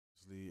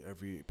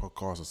Every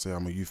podcast I say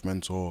I'm a youth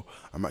mentor.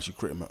 I'm actually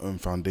creating my own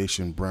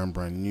foundation, brand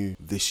new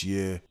this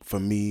year. For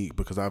me,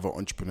 because I have an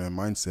entrepreneur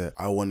mindset,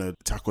 I want to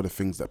tackle the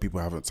things that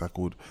people haven't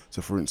tackled.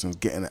 So for instance,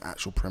 getting the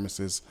actual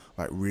premises,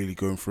 like really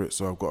going for it.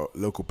 So I've got a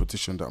local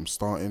petition that I'm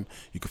starting.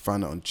 You can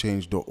find it on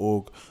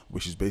change.org,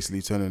 which is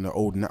basically turning the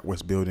old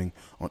NatWest building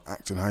on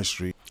Acton High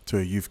Street to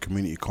a youth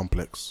community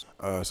complex.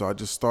 So I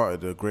just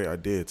started a great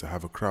idea to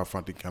have a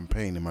crowdfunding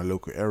campaign in my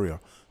local area.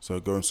 So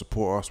go and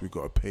support us. We've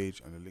got a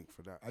page and a link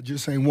for that. I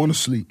just ain't want to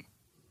sleep.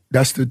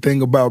 That's the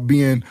thing about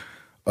being,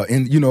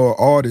 an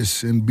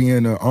artist and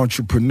being an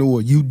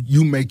entrepreneur.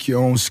 You make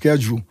your own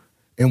schedule,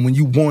 and when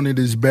you want it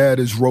as bad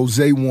as Rose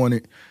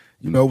wanted,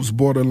 it was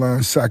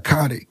borderline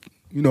psychotic.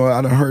 I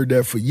done heard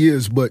that for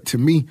years, but to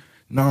me,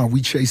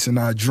 we chasing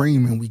our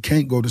dream and we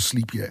can't go to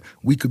sleep yet.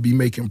 We could be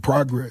making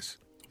progress.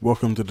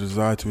 Welcome to the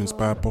Desire to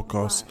Inspire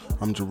podcast.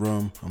 I'm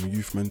Jerome. I'm a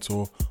youth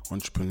mentor,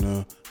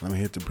 entrepreneur, and I'm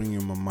here to bring you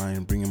my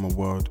mind, bring you my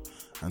world,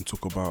 and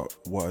talk about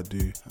what I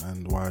do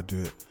and why I do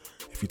it.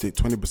 If you take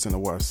 20% of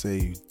what I say,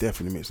 you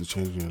definitely make some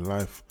change in your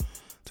life.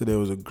 Today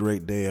was a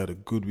great day. I had a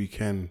good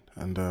weekend,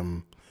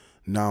 and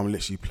now I'm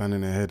literally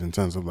planning ahead in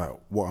terms of like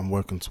what I'm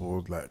working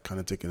towards, like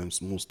kind of taking them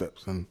small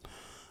steps. And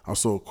I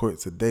saw a quote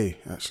today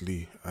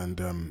actually, and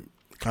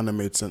it kind of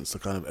made sense to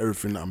kind of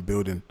everything that I'm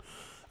building.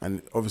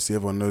 And obviously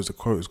everyone knows the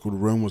quote is called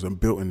Rome wasn't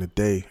built in a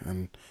day.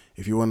 And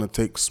if you want to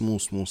take small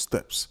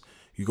steps,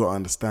 you got to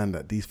understand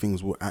that these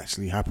things will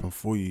actually happen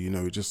for you.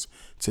 It just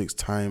takes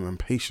time and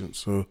patience.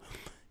 So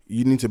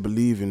you need to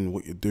believe in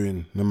what you're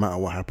doing no matter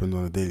what happens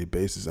on a daily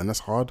basis. And that's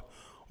hard,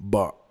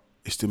 but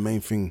it's the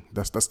main thing.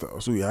 That's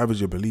all you have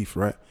is your belief,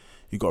 right?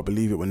 You got to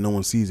believe it when no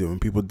one sees it. When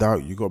people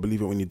doubt you got to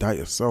believe it when you doubt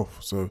yourself.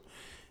 So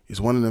it's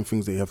one of them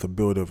things that you have to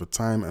build over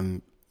time.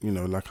 And,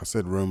 like I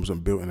said, Rome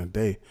wasn't built in a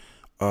day.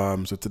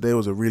 So today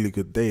was a really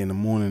good day. In the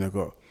morning, I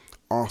got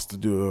asked to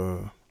do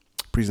a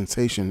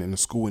presentation in a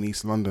school in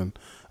East London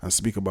and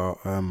speak about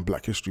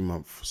Black History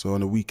Month. So on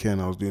the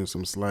weekend, I was doing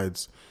some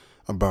slides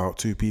about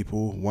two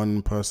people.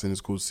 One person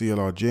is called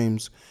CLR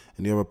James,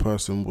 and the other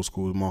person was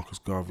called Marcus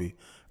Garvey.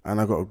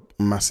 And I got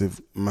a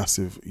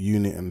massive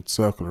unit and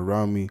circle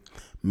around me,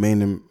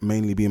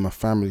 mainly being my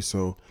family.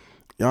 So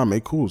yeah, I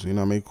made calls. I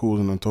made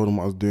calls and I told them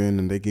what I was doing,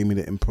 and they gave me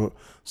the input.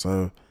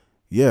 So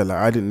yeah, like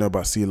I didn't know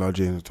about CLR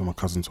James until my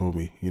cousin told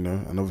me, and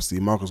obviously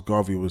Marcus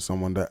Garvey was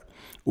someone that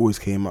always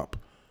came up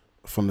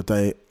from the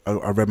day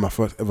I read my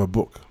first ever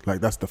book. Like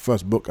that's the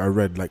first book I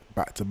read like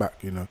back to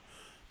back, My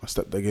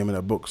stepdad gave me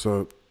that book.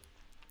 So,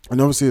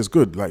 and obviously it's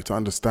good like to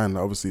understand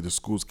that obviously the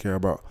schools care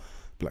about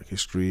Black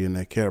history and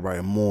they care about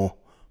it more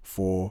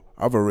for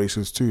other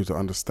races too, to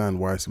understand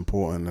why it's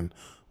important and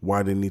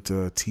why they need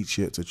to teach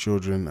it to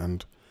children.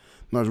 And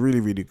no, it's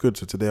really, really good.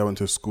 So today I went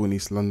to a school in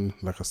East London,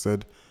 like I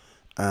said,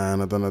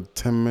 and I done a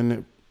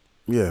 10-minute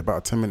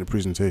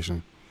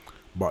presentation,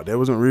 but they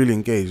wasn't really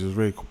engaged. It was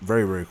very,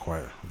 very, very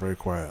quiet, very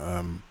quiet.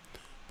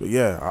 But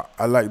yeah,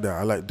 I like that.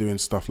 I like doing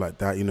stuff like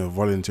that,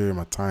 volunteering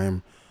my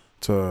time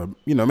to,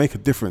 make a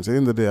difference. At the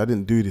end of the day, I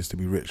didn't do this to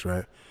be rich,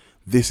 right?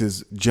 This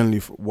is generally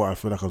what I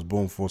feel like I was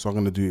born for. So I'm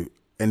going to do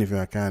anything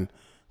I can,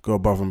 go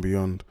above and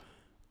beyond.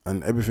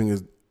 And everything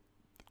is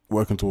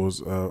working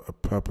towards a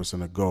purpose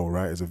and a goal,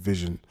 right? It's a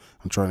vision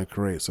I'm trying to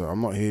create. So I'm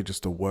not here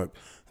just to work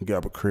and get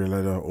up a career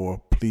ladder or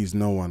please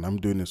no one. I'm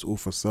doing this all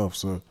for self.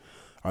 So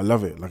I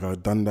love it. Like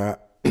I've done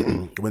that.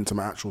 Went to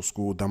my actual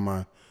school, done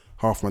my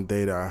half my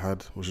day that I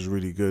had, which is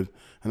really good.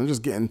 And I'm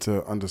just getting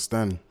to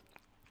understand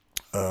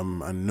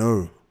and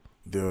know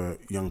the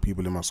young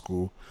people in my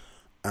school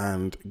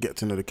and get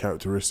to know the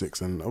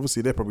characteristics. And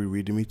obviously they're probably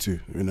reading me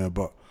too,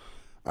 but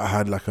I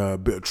had like a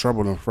bit of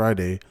trouble on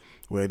Friday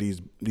where these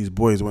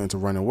boys wanted to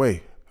run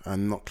away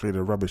and not clear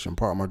the rubbish. And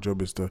part of my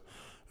job is to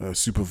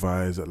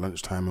supervise at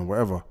lunchtime and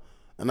whatever.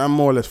 And I'm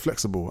more or less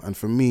flexible. And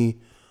for me,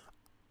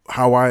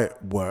 how I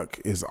work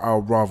is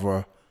I'll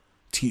rather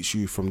teach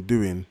you from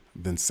doing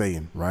than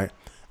saying, right?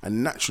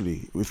 And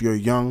naturally, if you're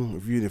young,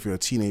 if you're a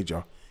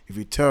teenager, if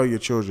you tell your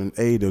children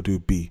A, they'll do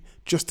B,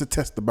 just to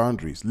test the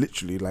boundaries.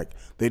 Literally, like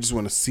they just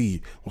want to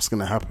see what's going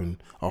to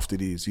happen after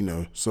these,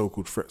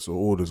 so-called threats or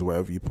orders or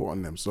whatever you put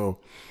on them. So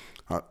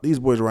these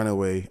boys ran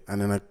away,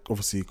 and then I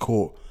obviously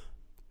caught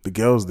the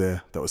girls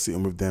there that were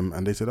sitting with them,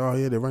 and they said, oh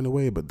yeah, they ran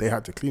away, but they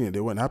had to clean it. They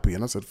weren't happy.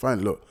 And I said,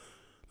 fine, look,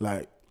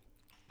 like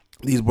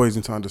these boys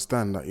need to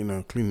understand that,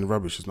 cleaning the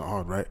rubbish is not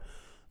hard, right?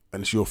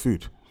 And it's your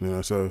food,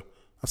 So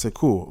I said,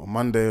 cool. On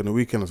Monday, on the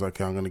weekend, I was like,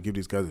 okay, I'm going to give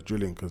these guys a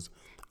drilling because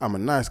I'm a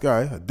nice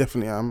guy. I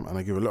definitely am. And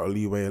I give a lot of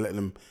leeway. I let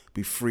them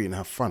be free and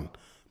have fun.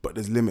 But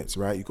there's limits,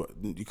 right?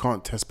 You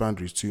can't test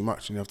boundaries too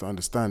much. And you have to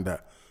understand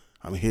that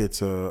I'm here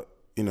to,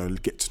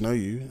 get to know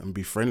you and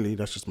be friendly.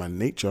 That's just my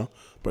nature.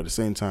 But at the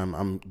same time,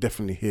 I'm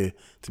definitely here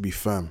to be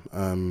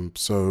firm.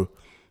 So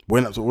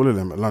went up to all of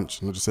them at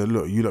lunch and I just said,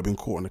 look, you lot been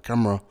caught on the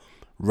camera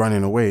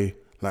running away.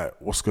 Like,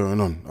 what's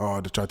going on? Oh,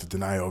 they tried to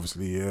deny it,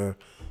 obviously, yeah.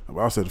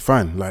 But I said,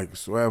 fine, like,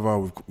 so whatever,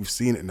 we've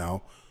seen it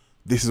now.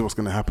 This is what's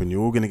going to happen. You're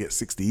all going to get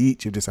 60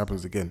 each if this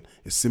happens again.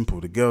 It's simple.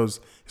 The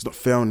girls, it's not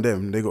fair on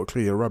them. They got to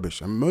clear your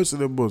rubbish. And most of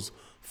them was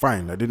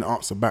fine. I didn't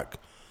answer back.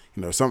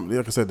 some,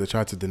 like I said, they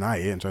tried to deny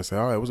it and try to say,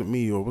 oh, it wasn't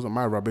me or it wasn't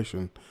my rubbish.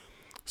 And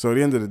so at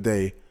the end of the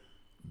day,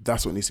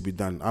 that's what needs to be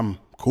done. I'm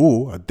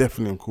cool. I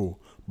definitely am cool.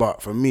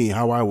 But for me,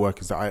 how I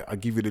work is that I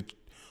give you the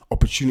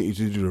opportunity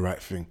to do the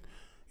right thing.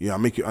 I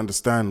make you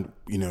understand,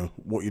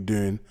 what you're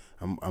doing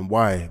and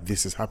why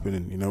this is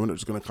happening. We're not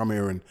just going to come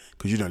here and,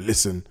 because you don't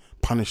listen,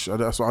 punish.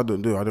 That's what I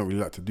don't do. I don't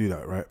really like to do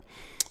that, right?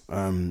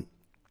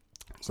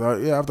 So,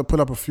 I have to pull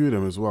up a few of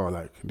them as well,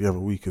 like the other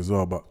week as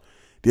well. But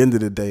at the end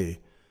of the day,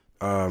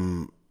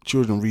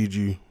 children read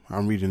you,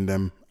 I'm reading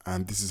them,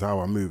 and this is how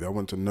I move. I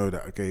want to know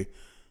that, okay,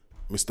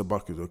 Mr.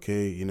 Buck is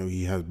okay,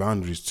 he has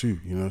boundaries too,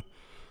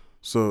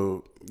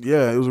 So,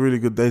 it was a really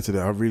good day today.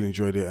 I really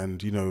enjoyed it.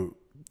 And,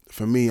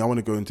 for me, I want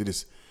to go into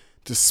this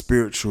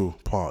spiritual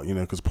part,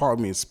 because part of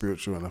me is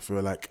spiritual, and I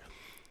feel like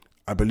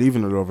I believe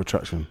in the law of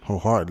attraction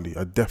wholeheartedly.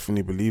 I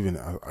definitely believe in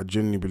it. I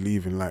genuinely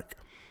believe in like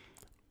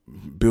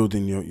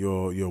building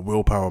your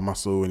willpower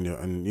muscle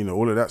and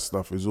all of that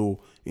stuff is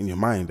all in your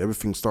mind.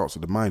 Everything starts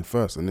with the mind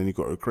first, and then you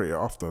got to create it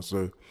after.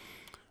 So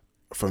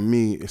for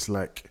me, it's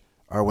like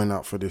I went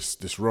out for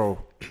this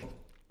role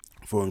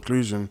for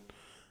inclusion,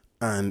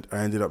 and I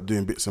ended up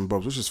doing bits and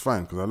bobs, which is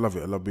fine because I love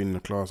it. I love being in the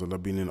class. I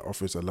love being in the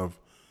office. I love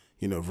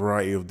a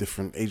variety of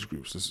different age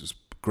groups. This is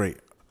great.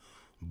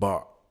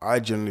 But I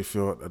generally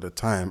feel at the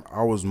time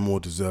I was more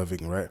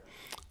deserving, right?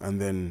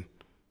 And then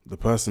the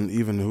person,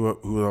 even who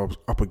I was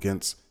up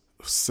against,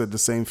 said the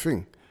same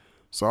thing.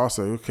 So I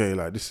said, okay,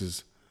 like this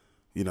is,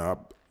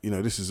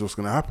 this is what's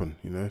gonna happen,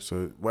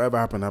 So whatever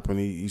happened.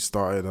 He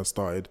started, I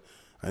started.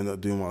 I ended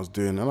up doing what I was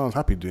doing, and I was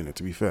happy doing it,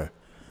 to be fair.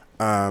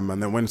 And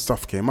then when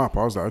stuff came up,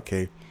 I was like,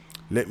 okay,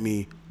 let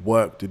me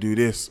work to do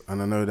this.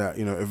 And I know that,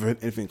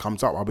 if anything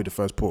comes up, I'll be the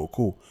first port of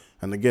call.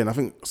 And again, I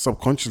think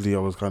subconsciously I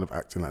was kind of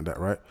acting like that,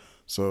 right?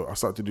 So I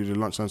started to do the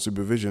lunchtime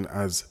supervision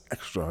as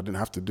extra. I didn't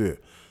have to do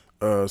it.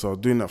 So I was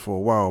doing that for a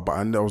while, but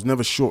I was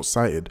never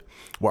short-sighted.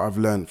 What I've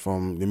learned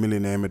from the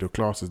millionaire middle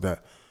class is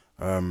that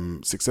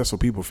successful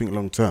people think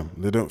long-term.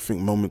 They don't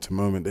think moment to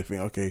moment. They think,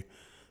 okay,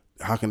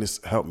 how can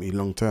this help me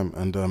long-term?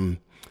 And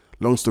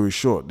long story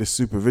short, this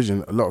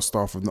supervision, a lot of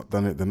staff have not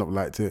done it. They've not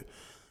liked it.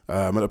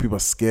 A lot of people are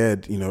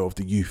scared, of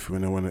the youth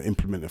when they want to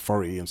implement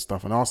authority and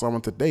stuff. And I asked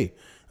someone today,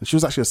 and she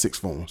was actually a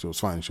sixth form, so it was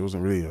fine. She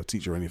wasn't really a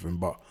teacher or anything,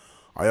 but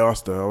I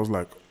asked her, I was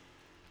like,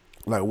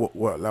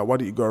 what, like, why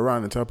do you go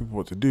around and tell people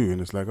what to do? And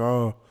it's like,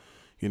 oh,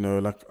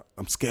 like,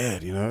 I'm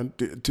scared,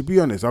 To be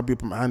honest, I'll be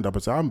put my hand up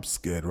and say, I'm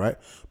scared, right?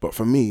 But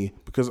for me,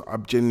 because I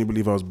genuinely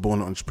believe I was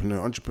born an entrepreneur,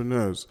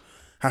 entrepreneurs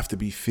have to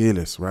be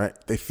fearless, right?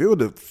 They feel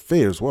the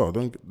fear as well,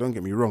 don't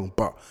get me wrong,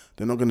 but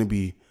they're not going to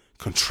be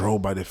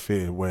controlled by the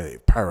fear where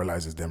it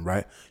paralyzes them,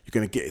 right? You're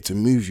going to get it to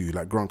move you,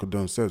 like Grant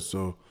Cardone says.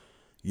 So,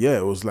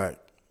 it was like,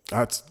 I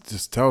had to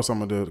just tell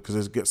some of because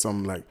there's get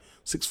some like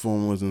sixth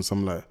formers and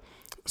some like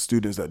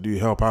students that do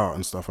help out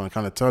and stuff, and I'm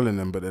kind of telling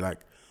them, but they're like,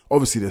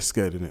 obviously they're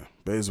scared, innit?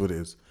 But it is what it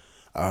is.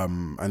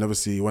 And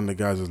obviously one of the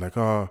guys was like,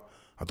 oh,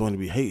 I don't want to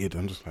be hated.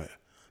 I'm just like,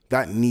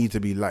 that need to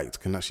be liked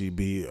can actually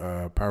be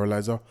a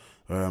paralyzer.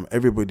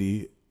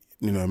 Everybody,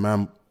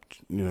 man,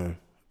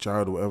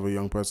 child or whatever,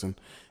 young person,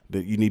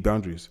 that you need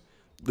boundaries.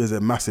 There's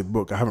a massive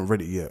book, I haven't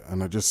read it yet,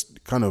 and I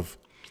just kind of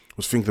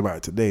was thinking about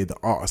it today, The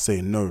Art of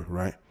Saying No,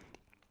 right?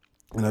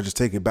 And I just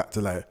take it back to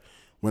like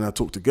when I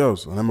talk to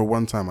girls. I remember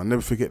one time, I'll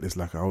never forget this,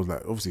 like I was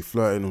like obviously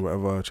flirting or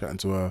whatever, chatting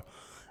to her,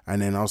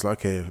 and then I was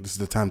like, okay, this is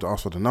the time to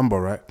ask for the number,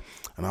 right?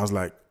 And I was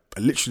like,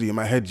 literally in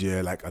my head,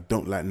 like I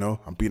don't like no.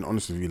 I'm being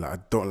honest with you, like I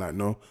don't like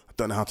no. I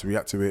don't know how to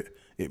react to it.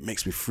 It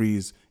makes me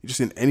freeze. Just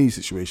in any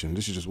situation.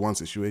 This is just one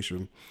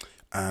situation.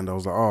 And I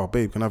was like, oh,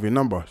 babe, can I have your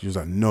number? She was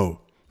like,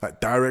 no. Like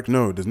direct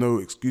no. There's no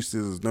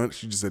excuses.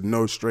 She just said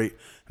no straight.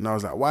 And I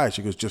was like, why?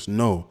 She goes, just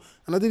no.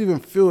 And I didn't even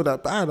feel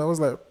that bad. I was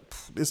like,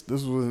 this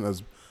wasn't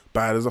as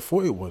bad as I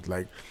thought it was.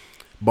 Like,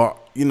 but,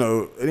 at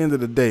the end of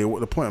the day, what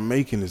the point I'm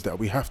making is that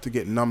we have to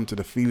get numb to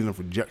the feeling of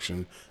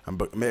rejection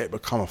and make it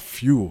become a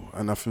fuel.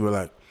 And I feel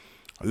like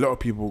a lot of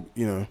people,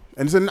 and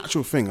it's a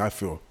natural thing, I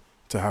feel,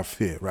 to have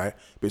fear, right?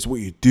 But it's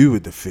what you do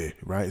with the fear,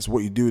 right? It's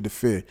what you do with the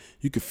fear.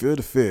 You can feel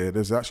the fear.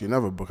 There's actually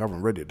another book, I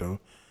haven't read it though.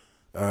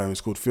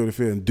 It's called Feel the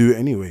Fear and Do It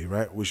Anyway,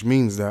 right? Which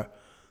means that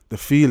the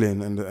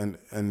feeling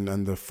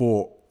and the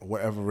thought,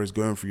 whatever is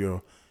going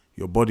through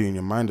your body and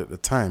your mind at the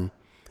time,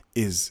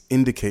 is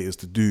indicators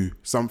to do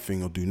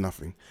something or do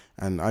nothing.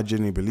 And I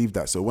genuinely believe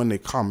that. So when they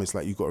come, it's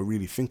like you got to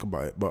really think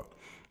about it. But,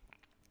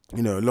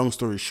 long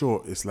story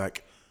short, it's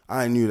like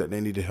I knew that they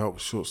needed help,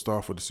 short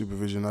staff for the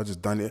supervision. I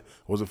just done it.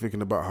 I wasn't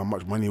thinking about how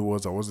much money it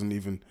was. I wasn't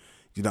even,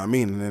 you know what I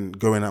mean? And then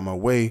going out my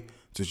way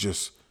to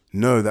just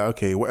know that,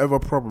 okay, whatever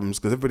problems,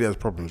 because everybody has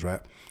problems,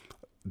 right?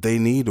 They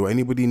need or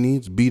anybody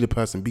needs, be the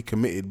person, be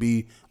committed,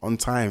 be on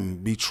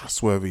time, be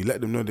trustworthy, let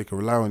them know they can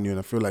rely on you. And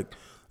I feel like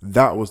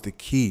that was the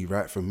key,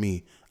 right, for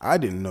me. I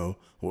didn't know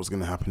what was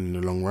going to happen in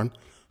the long run.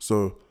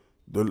 So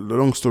the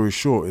long story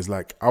short is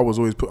like I was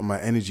always putting my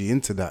energy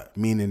into that,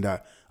 meaning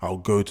that I'll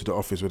go to the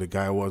office where the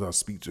guy was, I'll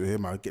speak to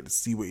him, I'll get to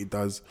see what he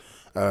does.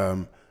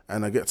 And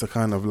I get to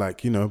kind of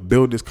like,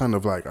 build this kind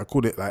of like, I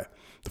called it like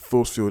the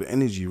force field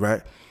energy,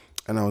 right?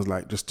 and I was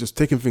like, just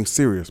taking things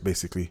serious,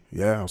 basically.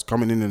 Yeah, I was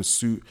coming in a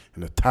suit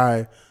and a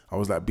tie. I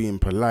was like being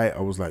polite.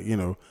 I was like,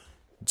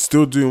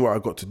 still doing what I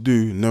got to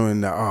do,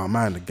 knowing that, oh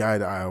man, the guy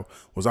that I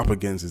was up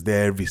against is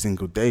there every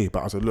single day.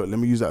 But I said, look, let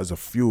me use that as a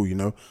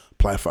fuel,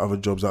 apply for other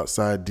jobs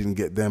outside, didn't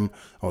get them.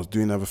 I was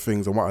doing other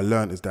things. And what I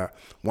learned is that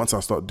once I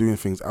start doing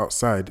things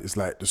outside, it's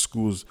like the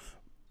schools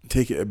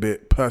take it a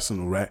bit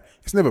personal, right?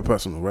 It's never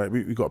personal, right?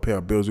 We got to pay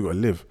our bills, we got to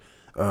live.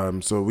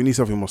 So we need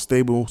something more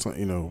stable,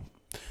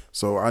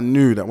 So I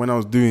knew that when I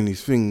was doing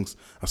these things,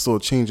 I saw a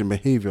change in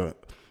behavior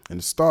in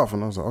the staff,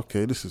 and I was like,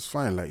 okay, this is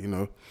fine,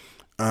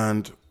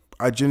 and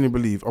I genuinely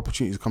believe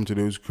opportunities come to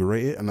those who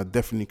create it, and I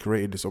definitely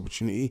created this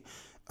opportunity,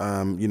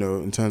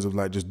 in terms of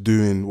like just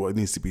doing what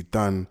needs to be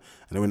done,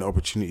 and then when the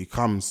opportunity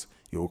comes,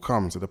 it will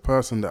come. So the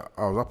person that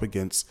I was up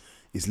against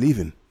is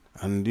leaving,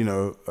 and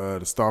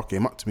the staff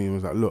came up to me and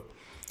was like, look,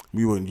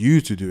 we want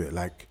you to do it.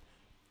 Like,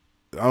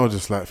 I was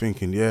just like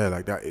thinking, yeah,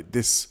 like that,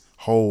 this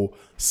whole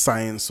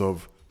science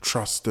of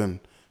trust, and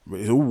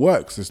it all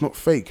works. It's not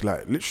fake,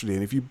 like literally.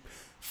 And if you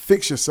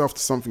fix yourself to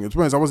something, it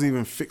depends. I wasn't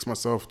even fix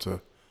myself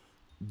to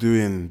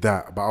doing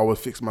that, but I would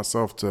fix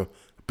myself to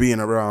being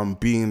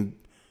around,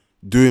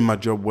 doing my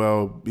job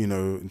well,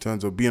 in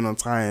terms of being on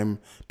time,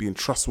 being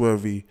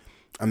trustworthy.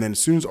 And then as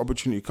soon as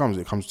opportunity comes,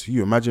 it comes to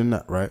you. Imagine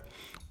that, right?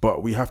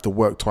 But we have to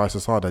work twice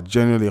as hard. I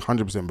genuinely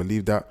 100%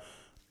 believe that.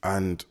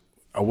 And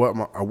I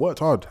worked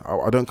hard.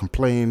 I don't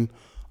complain.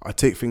 I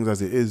take things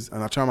as it is,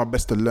 and I try my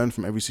best to learn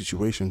from every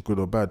situation, good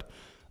or bad.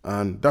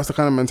 And that's the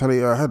kind of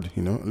mentality I had,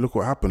 Look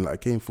what happened. Like, I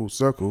came full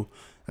circle,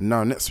 and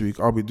now next week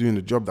I'll be doing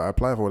the job that I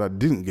applied for that I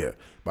didn't get,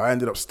 but I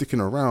ended up sticking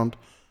around.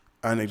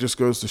 And it just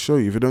goes to show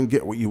you, if you don't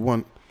get what you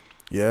want,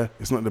 yeah,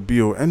 it's not the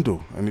be all end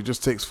all. And it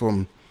just takes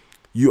from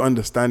you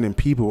understanding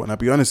people. And I'll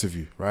be honest with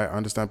you, right? I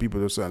understand people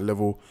at a certain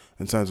level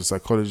in terms of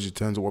psychology, in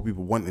terms of what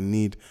people want and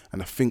need.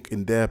 And I think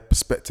in their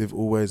perspective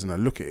always, and I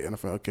look at it and I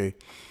think, okay,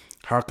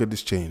 how could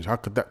this change? How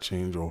could that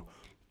change? Or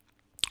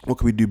what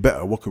could we do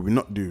better? What could we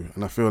not do?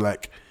 And I feel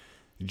like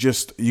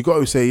you got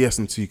to say yes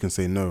until you can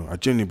say no. I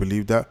genuinely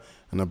believe that.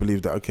 And I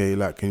believe that, okay,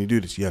 like, can you do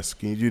this? Yes.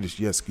 Can you do this?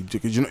 Yes.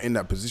 Because you're not in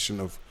that position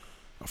of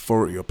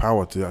authority or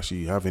power to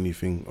actually have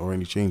anything or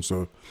any change.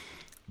 So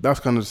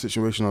that's kind of the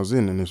situation I was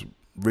in. And it's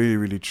really,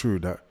 really true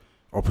that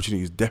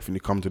opportunities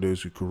definitely come to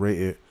those who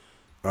create it.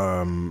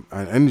 And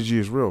energy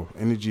is real.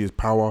 Energy is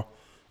power.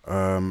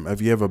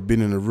 Have you ever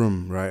been in a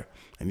room, right,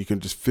 and you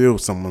can just feel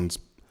someone's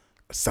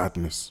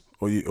sadness,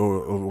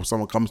 or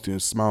someone comes to you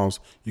and smiles,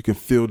 you can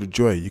feel the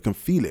joy, you can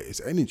feel it.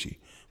 It's energy.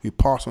 We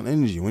pass on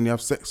energy. When you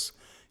have sex,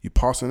 you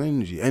pass on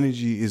energy.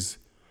 Energy is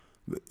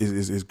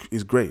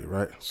great,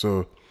 right?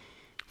 So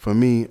for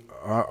me,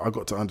 I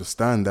got to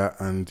understand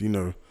that,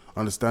 and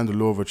understand the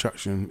law of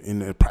attraction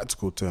in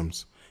practical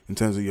terms, in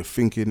terms of your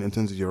thinking, in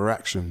terms of your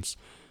actions.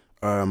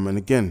 And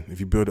again,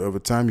 if you build it over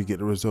time, you get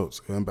the results.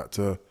 Going back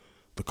to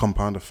the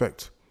compound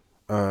effect.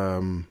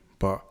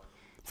 But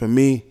for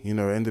me,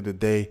 end of the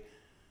day,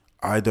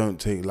 I don't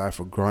take life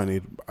for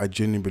granted. I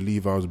genuinely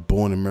believe I was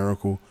born a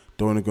miracle.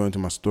 Don't want to go into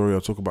my story.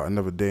 I'll talk about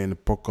another day in the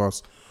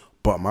podcast.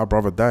 But my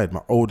brother died,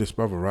 my oldest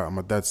brother, right, on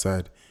my dad's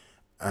side.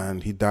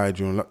 And he died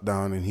during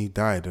lockdown, and he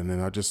died. And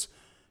then I just,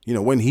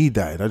 when he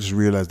died, I just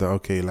realized that,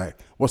 okay, like,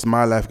 what's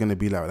my life going to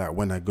be like that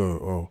when I go?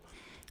 Or,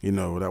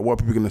 like, what are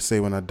people going to say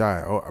when I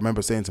die? Or I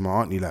remember saying to my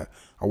auntie, like,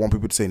 I want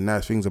people to say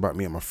nice things about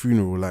me at my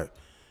funeral, like,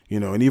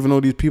 and even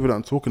all these people that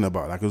I'm talking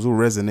about, like, it was all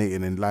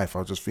resonating in life. I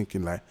was just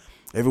thinking, like,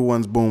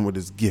 everyone's born with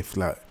this gift,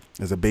 like,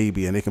 as a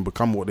baby, and they can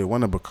become what they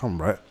want to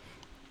become, right?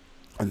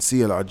 And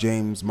see, like,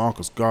 James,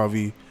 Marcus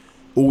Garvey,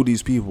 all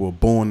these people were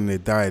born and they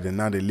died, and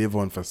now they live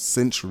on for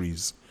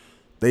centuries.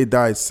 They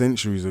died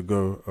centuries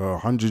ago,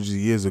 hundreds of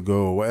years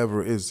ago, or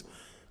whatever it is,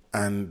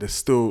 and they're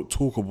still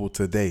talkable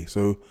today.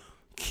 So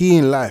key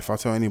in life, I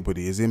tell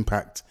anybody, is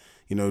impact.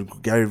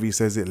 Gary Vee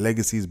says it,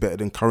 legacy is better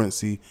than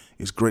currency.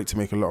 It's great to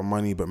make a lot of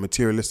money, but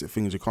materialistic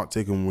things, you can't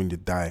take them when you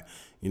die.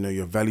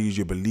 Your values,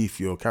 your belief,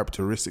 your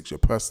characteristics, your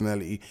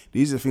personality.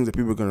 These are the things that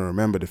people are going to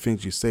remember, the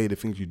things you say, the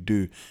things you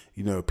do.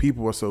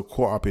 People are so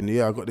caught up in,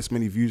 I got this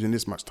many views in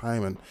this much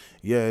time, and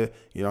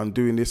I'm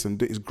doing this,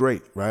 and it's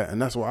great, right?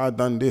 And that's why I've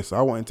done this.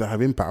 I wanted to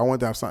have impact. I wanted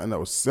to have something that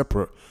was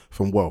separate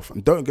from wealth.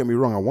 And don't get me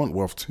wrong, I want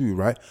wealth too,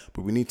 right?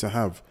 But we need to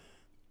have,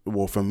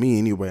 well, for me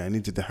anyway, I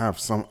needed to have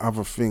some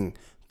other thing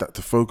that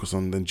to focus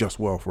on than just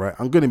wealth, right?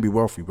 I'm going to be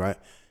wealthy, right?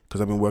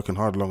 Because I've been working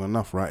hard long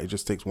enough, right? It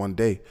just takes one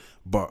day.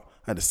 But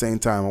at the same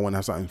time, I want to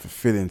have something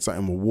fulfilling,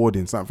 something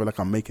rewarding, something feel like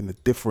I'm making a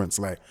difference.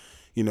 Like,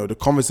 the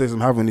conversation I'm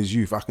having with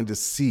youth, I can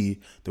just see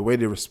the way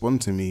they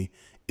respond to me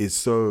is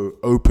so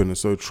open and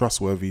so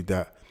trustworthy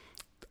that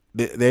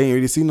they ain't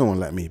really seen no one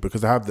like me,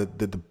 because I have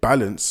the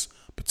balance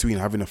between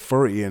having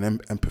authority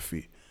and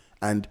empathy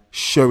and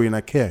showing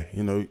I care.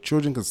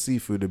 Children can see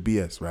through the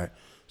BS, right?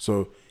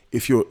 So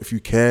if you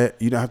care,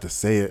 you don't have to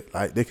say it.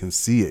 Like, they can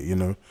see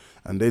it,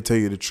 and they tell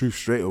you the truth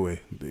straight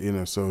away,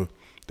 so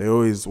they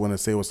always want to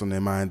say what's on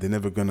their mind. They're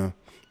never gonna,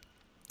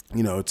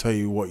 tell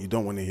you what you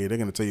don't want to hear. They're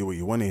gonna tell you what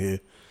you want to hear.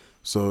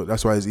 So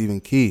that's why it's even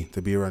key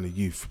to be around the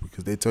youth,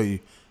 because they tell you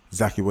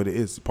exactly what it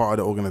is. Part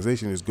of the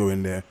organization is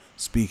going there,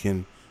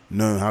 speaking,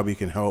 knowing how we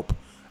can help,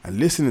 and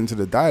listening to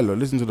the dialogue,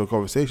 listening to the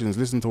conversations,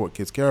 listening to what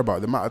kids care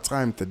about. The amount of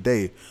time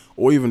today,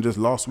 or even just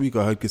last week,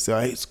 I heard kids say,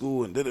 I hate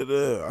school, and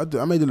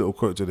I made a little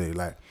quote today.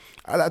 Like,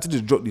 I like to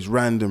just drop these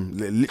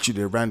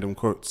literally random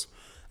quotes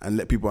and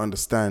let people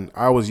understand.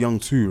 I was young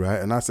too,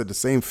 right? And I said the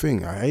same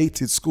thing. I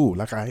hated school.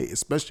 Like,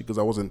 especially because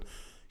I wasn't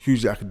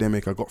hugely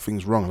academic. I got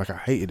things wrong. Like, I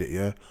hated it,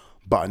 yeah?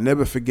 But I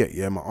never forget,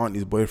 yeah, my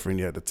auntie's boyfriend,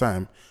 yeah, at the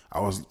time, I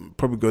was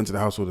probably going to the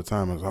house all the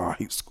time. I was like, I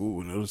hate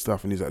school and all this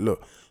stuff. And he's like,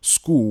 look,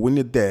 school, when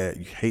you're there,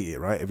 you hate it,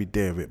 right? Every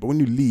day of it. But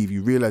when you leave,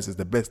 you realize it's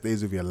the best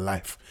days of your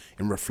life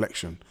in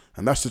reflection.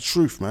 And that's the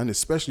truth, man,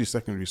 especially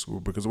secondary school,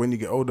 because when you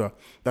get older,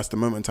 that's the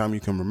moment in time you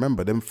can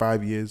remember. Them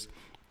 5 years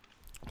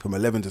from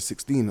 11 to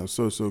 16 are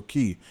so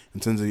key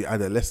in terms of your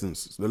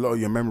adolescence. A lot of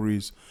your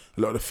memories,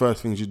 a lot of the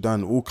first things you've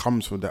done all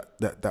comes from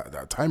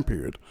that time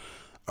period.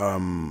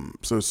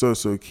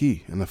 So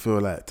key. And I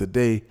feel like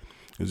today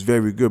is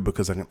very good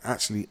because I can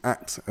actually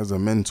act as a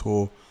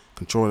mentor,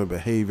 control the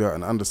behavior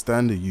and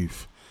understand the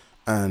youth.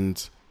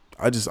 And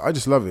I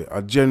just love it.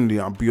 I'll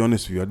be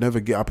honest with you, I'd never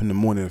get up in the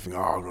morning and think,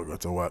 oh, I've got to go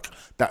to work.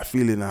 That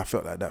feeling, I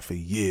felt like that for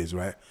years,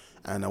 right?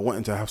 And I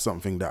wanted to have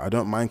something that I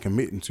don't mind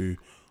committing to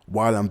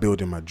while I'm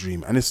building my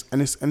dream. And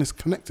it's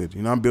connected.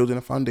 You know, I'm building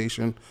a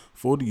foundation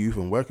for the youth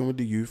and working with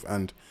the youth.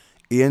 And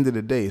at the end of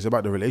the day, it's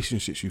about the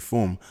relationships you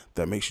form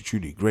that makes you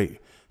truly great.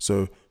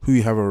 So who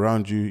you have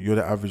around you, you're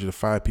the average of the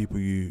 5 people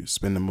you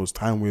spend the most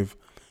time with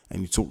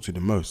and you talk to the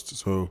most.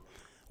 So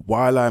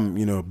while I'm,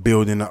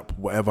 building up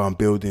whatever I'm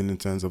building in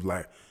terms of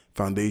like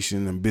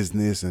foundation and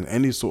business and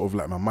any sort of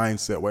like my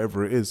mindset,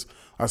 whatever it is,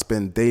 I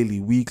spend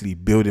daily, weekly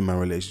building my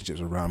relationships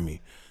around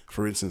me.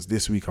 For instance,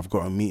 this week I've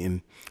got a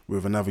meeting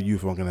with another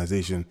youth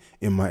organization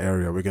in my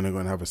area. We're going to go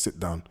and have a sit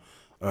down.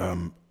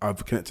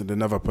 I've connected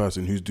another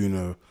person who's doing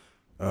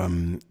a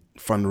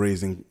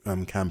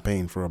fundraising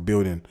campaign for a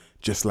building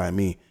just like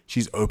me.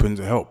 She's open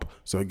to help.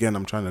 So again,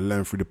 I'm trying to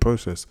learn through the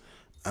process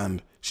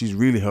and she's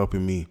really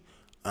helping me.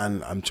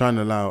 And I'm trying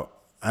to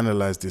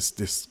analyze this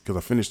because I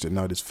finished it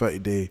now, the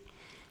 30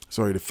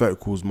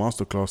 Calls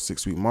Masterclass,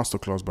 6-week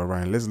Masterclass by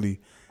Ryan Leslie,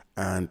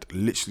 and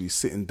literally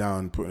sitting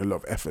down, putting a lot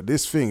of effort.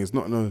 This thing is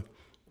not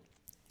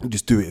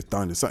just do it, it's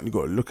done. It's something you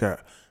got to look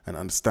at and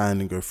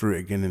understand and go through it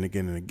again and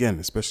again and again.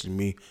 Especially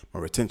me, my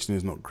retention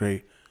is not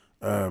great.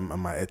 And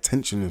my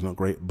attention is not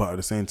great, but at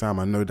the same time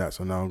I know that,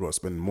 so now I've got to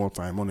spend more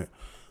time on it.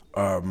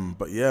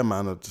 But yeah,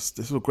 man, this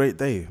was a great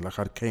day. Like,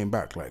 I came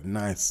back like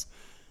nice.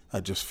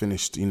 I just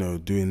finished,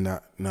 doing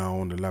that now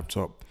on the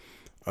laptop.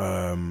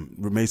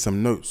 We made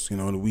some notes,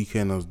 on the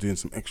weekend. I did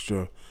some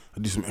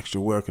extra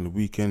work on the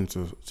weekend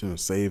to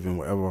save and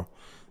whatever.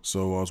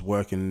 So I was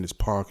working in this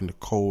park in the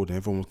cold and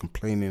everyone was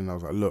complaining. And I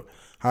was like, look,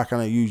 how can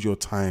I use your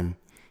time?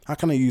 How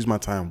can I use my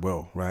time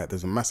well, right?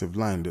 There's a massive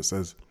line that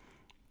says,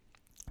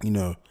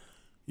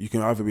 you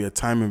can either be a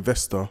time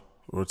investor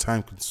or a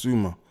time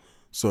consumer.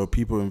 So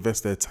people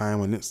invest their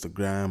time on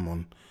Instagram,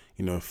 on,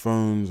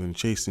 phones and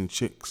chasing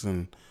chicks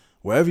and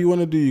whatever you want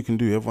to do, you can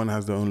do. Everyone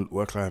has their own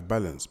work-life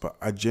balance. But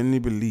I genuinely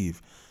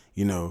believe,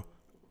 I'm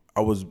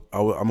a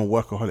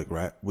workaholic,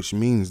 right? Which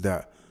means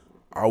that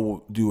I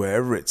will do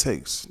whatever it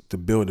takes to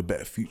build a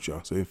better future.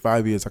 So in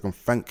 5 years, I can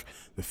thank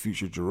the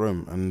future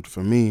Jerome. And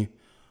for me,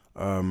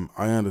 I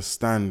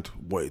understand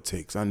what it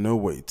takes. I know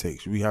what it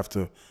takes. We have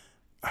to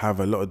have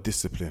a lot of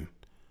discipline,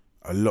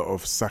 a lot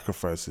of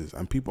sacrifices,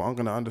 and people aren't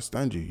going to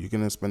understand you. You're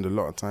going to spend a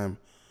lot of time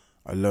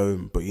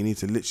alone, but you need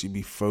to literally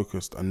be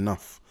focused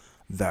enough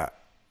that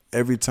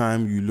every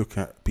time you look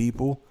at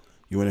people,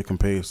 you want to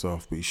compare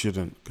yourself, but you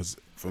shouldn't. Because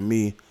for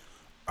me,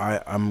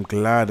 I'm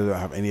glad that I don't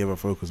have any other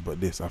focus but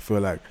this. I feel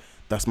like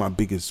that's my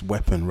biggest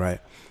weapon, right?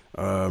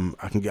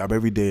 I can get up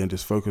every day and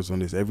just focus on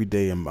this every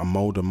day, and I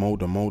mold.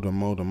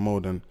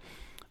 And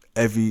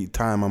every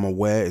time I'm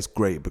aware, it's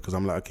great because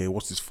I'm like, okay,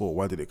 what's this for?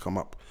 Why did it come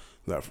up?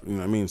 Like, you know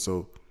what I mean?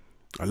 So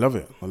I love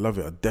it.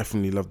 I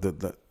definitely love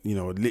that. I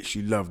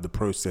literally love the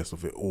process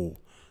of it all.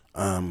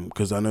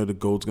 Because I know the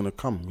goal's gonna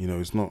come.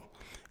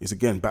 It's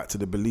again back to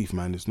the belief,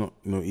 man. It's not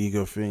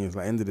ego thing. It's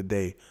like, end of the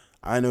day,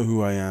 I know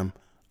who I am.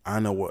 I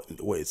know what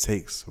it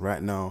takes.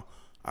 Right now,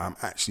 I'm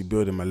actually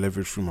building my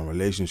leverage through my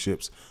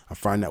relationships. I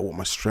find out what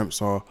my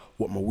strengths are,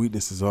 what my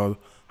weaknesses are,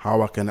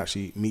 how I can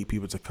actually meet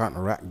people to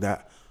counteract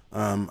that.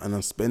 And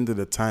I'm spending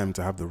the time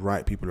to have the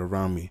right people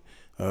around me,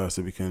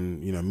 so we can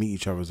meet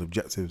each other's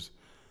objectives.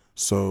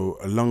 So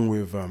along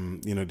with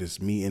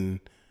this meeting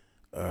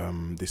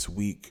this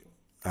week,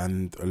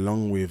 and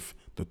along with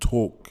the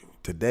talk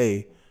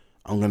today,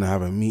 I'm going to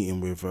have a meeting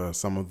with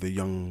some of the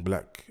young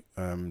black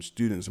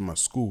students in my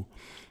school,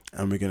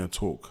 and we're going to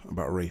talk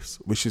about race,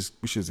 which is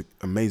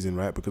amazing,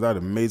 right? Because I had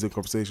an amazing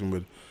conversation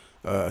with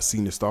a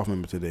senior staff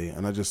member today,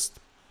 and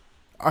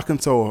I can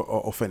tell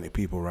authentic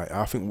people, right?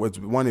 I think what's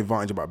one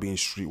advantage about being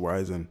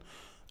streetwise and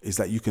is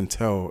that you can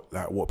tell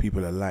like what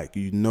people are like.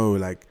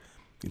 Like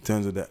in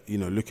terms of that,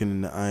 looking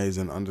in the eyes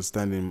and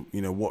understanding,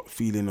 what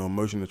feeling or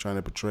emotion they're trying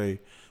to portray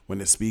when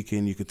they're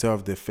speaking. You can tell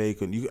if they're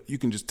fake, and you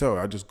can just tell.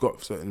 I just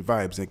got certain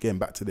vibes. Again,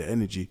 back to the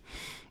energy,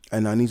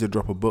 and I need to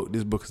drop a book.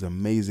 This book is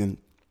amazing.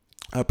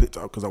 I picked it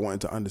up because I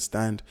wanted to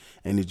understand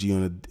energy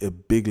on a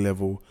big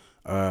level.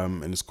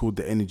 And it's called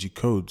The Energy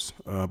Codes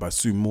by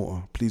Sue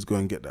Morter. Please go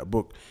and get that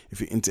book. If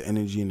you're into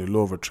energy and the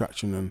law of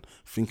attraction and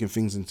thinking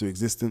things into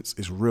existence,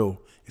 it's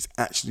real. It's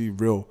actually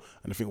real.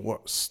 And I think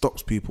what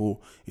stops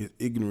people is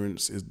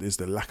ignorance, is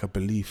the lack of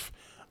belief.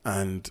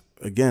 And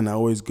again, I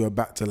always go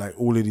back to like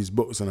all of these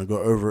books and I go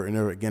over it and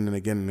over again and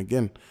again and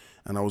again.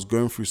 And I was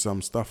going through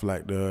some stuff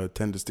like the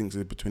 10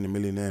 distinctions between the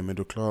millionaire and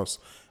middle class.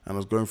 And I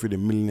was going through the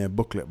Millionaire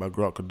booklet by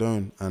Grant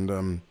Cardone.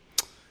 And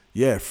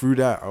through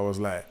that, I was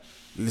like,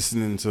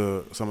 listening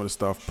to some of the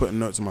stuff, putting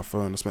notes on my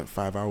phone. I spent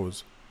 5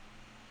 hours.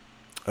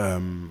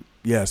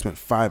 I spent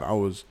 5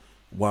 hours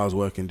while I was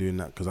working doing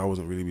that because I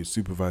wasn't really being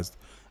supervised.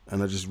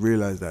 And I just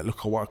realized that look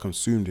at what I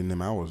consumed in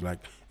them hours. Like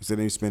instead of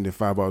me spending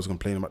 5 hours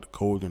complaining about the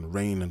cold and the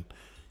rain and,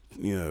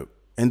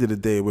 end of the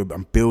day,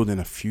 I'm building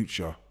a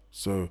future.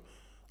 So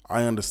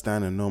I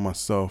understand and know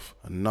myself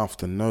enough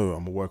to know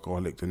I'm a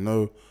workaholic, to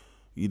know,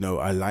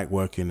 I like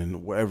working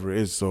and whatever it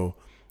is. So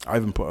I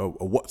even put a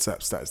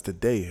WhatsApp status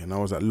today and I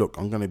was like, look,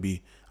 I'm going to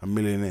be a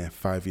millionaire in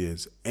 5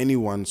 years.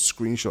 Anyone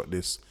screenshot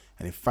this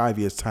and in 5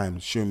 years' time,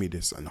 show me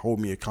this and hold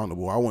me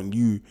accountable. I want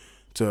you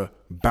to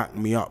back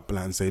me up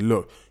and say,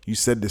 look, you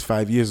said this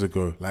 5 years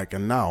ago.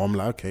 And now I'm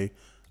like, okay,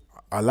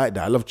 I like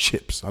that. I love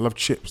chips.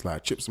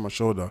 Like chips on my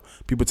shoulder.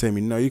 People tell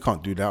me, no, you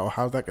can't do that. Or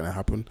how's that going to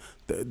happen?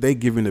 They're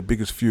giving the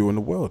biggest fuel in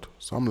the world.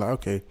 So I'm like,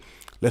 okay,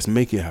 let's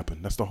make it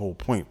happen. That's the whole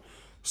point.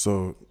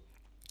 So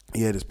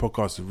yeah, this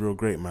podcast is real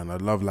great, man. I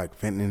love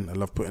venting. I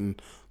love putting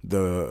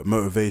the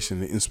motivation,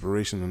 the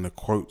inspiration and the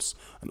quotes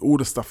and all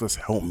the stuff that's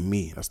helped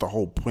me. That's the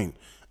whole point.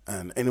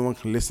 And anyone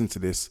can listen to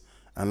this.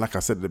 And like I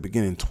said at the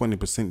beginning,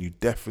 20%, you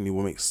definitely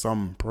will make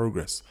some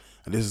progress.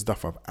 And this is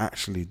stuff I've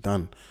actually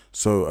done.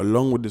 So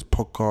along with this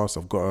podcast,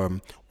 I've got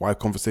Why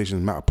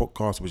Conversations Matter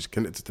podcast, which is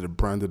connected to the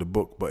brand of the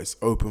book, but it's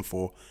open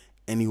for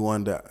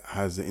anyone that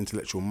has an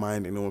intellectual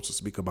mind, anyone wants to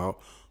speak about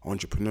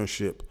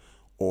entrepreneurship,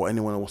 or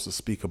anyone that wants to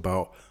speak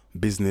about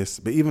business.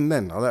 But even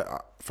then, I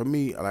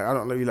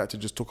don't really like to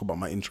just talk about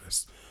my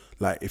interests.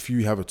 Like if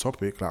you have a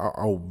topic,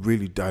 I'll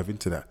really dive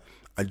into that.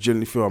 I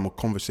generally feel I'm a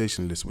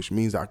conversationalist, which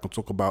means that I can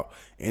talk about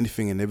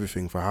anything and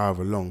everything for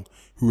however long,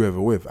 whoever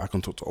with. I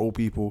can talk to old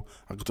people,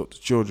 I can talk to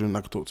children,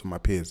 I can talk to my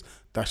peers.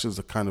 That's just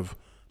the kind of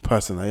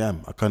person I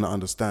am. I kind of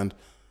understand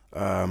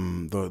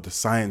the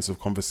science of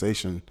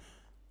conversation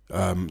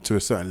to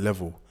a certain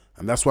level.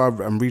 And that's why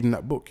I'm reading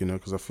that book,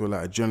 because I feel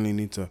like I generally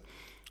need to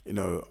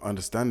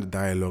understand the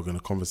dialogue and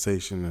the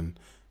conversation and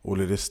all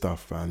of this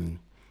stuff. And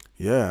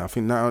yeah, I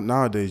think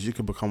nowadays you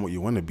can become what you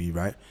want to be,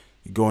 right?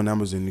 You go on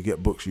Amazon, you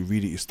get books, you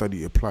read it, you study,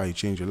 you apply, you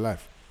change your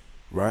life,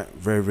 right?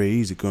 Very, very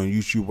easy. Go on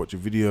YouTube, watch a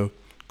video,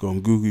 go on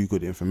Google, you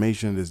got the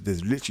information.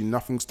 There's literally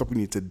nothing stopping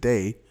you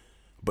today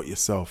but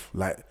yourself.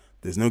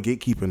 There's no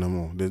gatekeeper no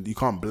more. You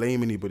can't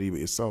blame anybody but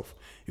yourself.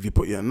 If you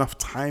put enough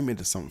time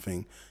into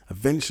something,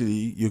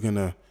 eventually you're going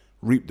to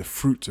reap the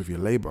fruits of your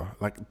labor.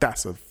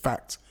 That's a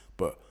fact.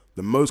 But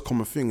the most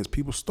common thing is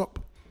people stop.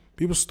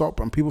 People stop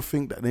and people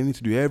think that they need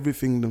to do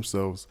everything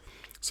themselves.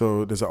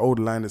 So there's an old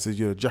line that says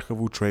you're a jack of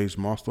all trades,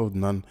 master of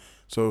none.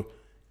 So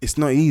it's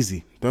not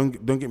easy. Don't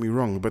get me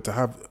wrong. But to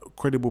have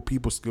credible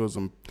people skills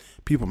and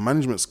people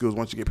management skills,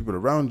 once you get people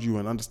around you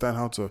and understand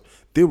how to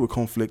deal with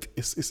conflict,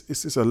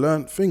 it's a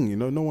learned thing.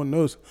 No one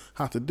knows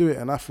how to do it.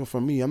 And I feel for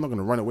me, I'm not going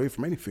to run away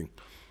from anything.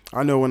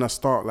 I know when I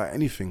start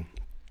anything,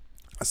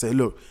 I say,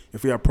 look,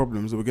 if we have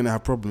problems, we're going to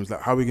have problems.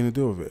 How are we going to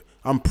deal with it?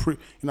 I'm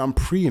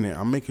pre-ing it.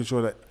 I'm making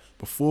sure that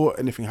before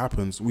anything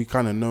happens, we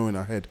kind of know in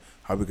our head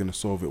how we're going to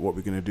solve it, what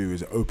we're going to do.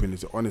 Is it open?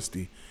 Is it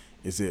honesty?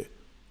 Is it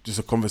just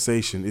a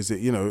conversation? Is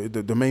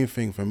it, the main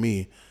thing for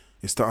me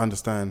is to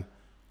understand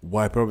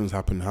why problems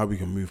happen, how we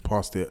can move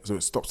past it so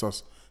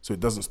it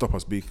doesn't stop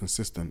us being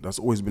consistent. That's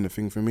always been a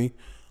thing for me.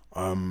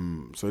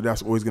 So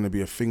that's always going to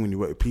be a thing when you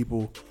work with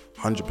people,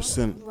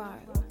 100%.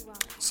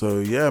 So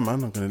yeah,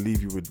 man, I'm going to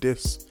leave you with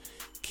this.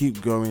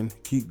 Keep going,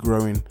 keep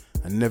growing,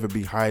 and never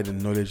be hiding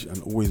knowledge,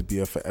 and always be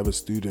a forever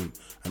student,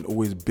 and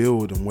always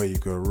build on where you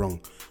go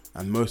wrong.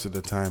 And most of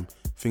the time,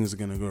 things are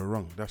going to go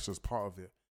wrong. That's just part of it.